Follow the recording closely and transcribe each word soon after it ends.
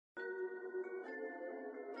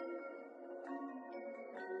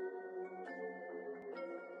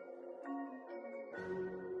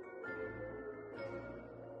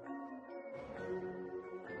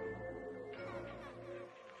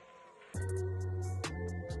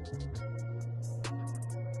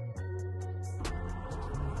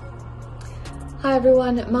Hi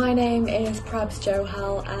everyone, my name is Prabs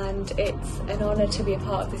Johal and it's an honour to be a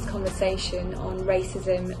part of this conversation on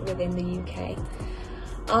racism within the UK.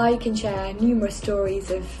 I can share numerous stories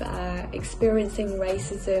of experiencing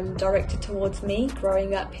racism directed towards me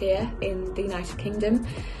growing up here in the United Kingdom.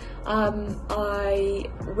 I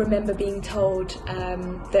remember being told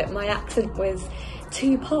that my accent was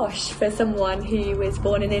too posh for someone who was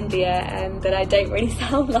born in India and that I don't really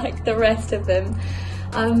sound like the rest of them.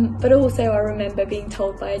 But also I remember being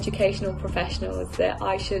told by educational professionals that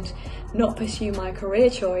I should not pursue my career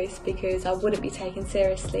choice because I wouldn't be taken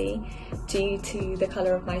seriously due to the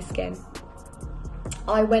colour of my skin.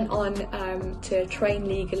 I went on to train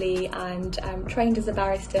legally and trained as a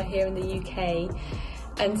barrister here in the UK,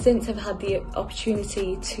 and since have had the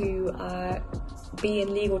opportunity to be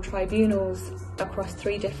in legal tribunals across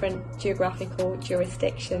 3 different geographical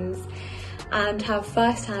jurisdictions and have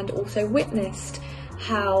firsthand also witnessed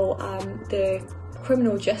how the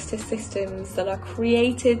criminal justice systems that are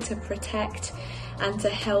created to protect and to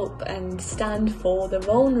help and stand for the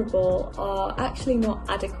vulnerable are actually not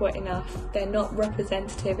adequate enough. They're not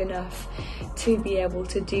representative enough to be able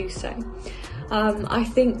to do so. I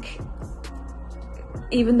think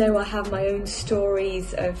even though I have my own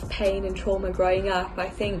stories of pain and trauma growing up, I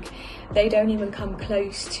think they don't even come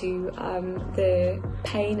close to the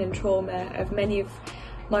pain and trauma of many of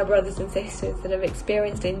my brothers and sisters that have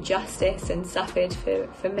experienced injustice and suffered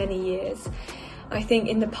for many years. I think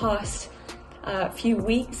in the past few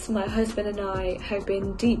weeks, my husband and I have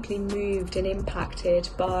been deeply moved and impacted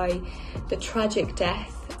by the tragic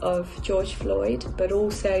death of George Floyd, but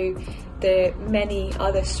also the many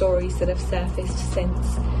other stories that have surfaced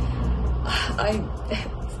since.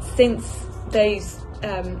 Since those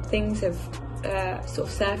things have sort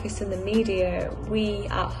of surfaced in the media, we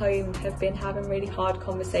at home have been having really hard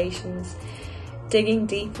conversations, digging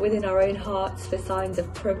deep within our own hearts for signs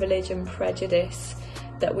of privilege and prejudice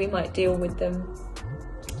that we might deal with them.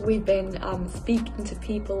 We've been speaking to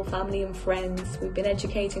people, family and friends. We've been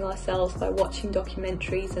educating ourselves by watching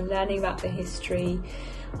documentaries and learning about the history.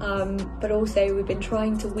 But also we've been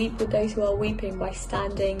trying to weep with those who are weeping by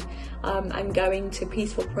standing and going to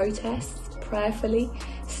peaceful protests prayerfully,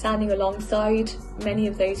 standing alongside many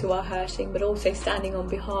of those who are hurting, but also standing on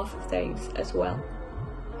behalf of those as well.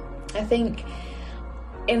 I think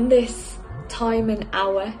in this time and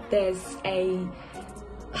hour there's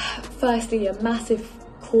firstly a massive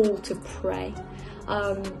call to pray.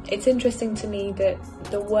 It's interesting to me that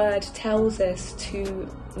the word tells us to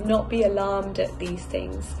not be alarmed at these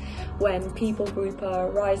things when people group are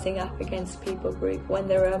rising up against people group, when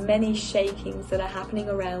there are many shakings that are happening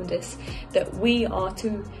around us, that we are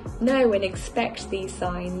to know and expect these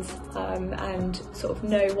signs and sort of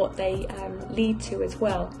know what they lead to as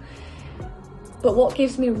well. But what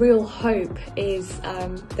gives me real hope is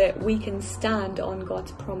that we can stand on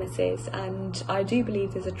God's promises, and I do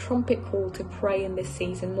believe there's a trumpet call to pray in this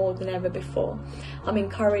season more than ever before. I'm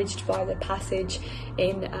encouraged by the passage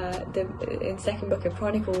in second book of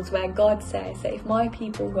Chronicles where God says that if my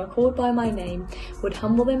people who are called by my name would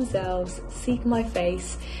humble themselves, seek my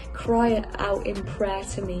face, cry out in prayer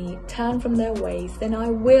to me, turn from their ways, then I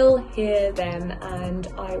will hear them and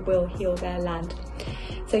I will heal their land.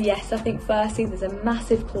 So yes, I think firstly there's a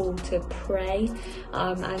massive call to pray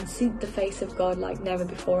and seek the face of God like never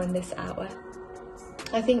before in this hour.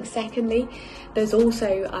 I think secondly, there's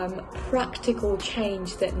also practical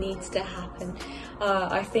change that needs to happen.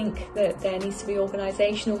 I think that there needs to be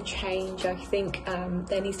organisational change. I think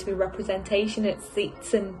there needs to be representation at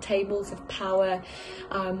seats and tables of power.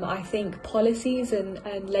 I think policies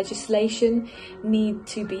and legislation need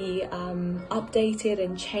to be updated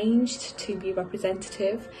and changed to be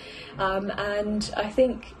representative. And I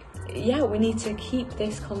think, yeah, we need to keep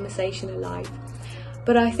this conversation alive.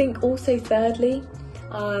 But I think also thirdly,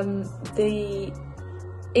 the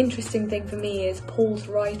interesting thing for me is Paul's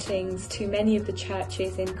writings to many of the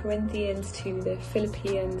churches in Corinthians, to the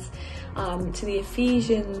Philippians, to the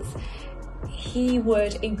Ephesians. He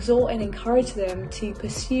would exhort and encourage them to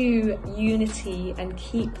pursue unity and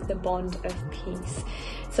keep the bond of peace.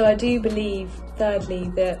 So I do believe, thirdly,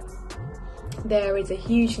 that there is a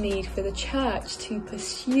huge need for the church to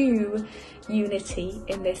pursue unity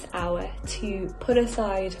in this hour, to put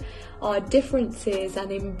aside our differences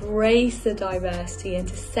and embrace the diversity and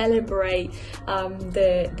to celebrate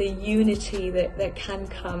the unity that can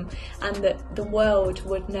come, and that the world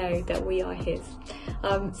would know that we are his.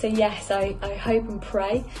 So yes, I hope and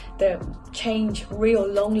pray that change, real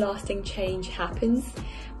long-lasting change happens,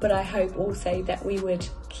 but I hope also that we would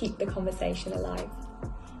keep the conversation alive.